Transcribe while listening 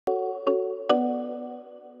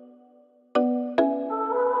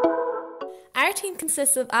Our team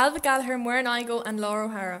consists of Alva, Gallagher, Muireann, Igoe and Laura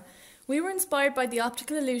O'Hara. We were inspired by the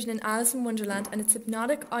optical illusion in Alice in Wonderland and its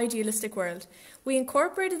hypnotic, idealistic world. We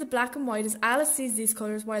incorporated the black and white as Alice sees these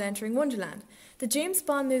colours while entering Wonderland. The James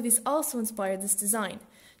Bond movies also inspired this design.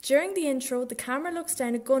 During the intro, the camera looks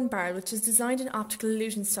down a gun barrel which is designed in optical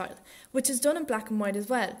illusion style, which is done in black and white as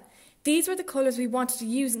well. These were the colours we wanted to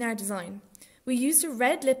use in our design. We used a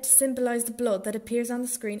red lip to symbolise the blood that appears on the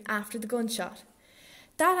screen after the gunshot.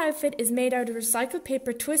 That outfit is made out of recycled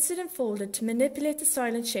paper twisted and folded to manipulate the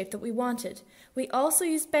style and shape that we wanted. We also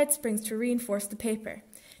used bedsprings to reinforce the paper.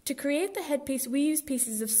 To create the headpiece, we used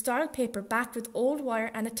pieces of styled paper backed with old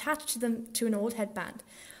wire and attached them to an old headband.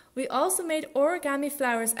 We also made origami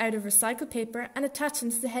flowers out of recycled paper and attached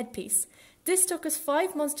them to the headpiece. This took us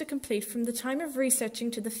 5 months to complete from the time of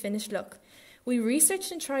researching to the finished look. We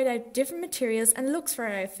researched and tried out different materials and looks for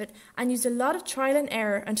our outfit and used a lot of trial and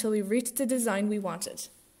error until we reached the design we wanted.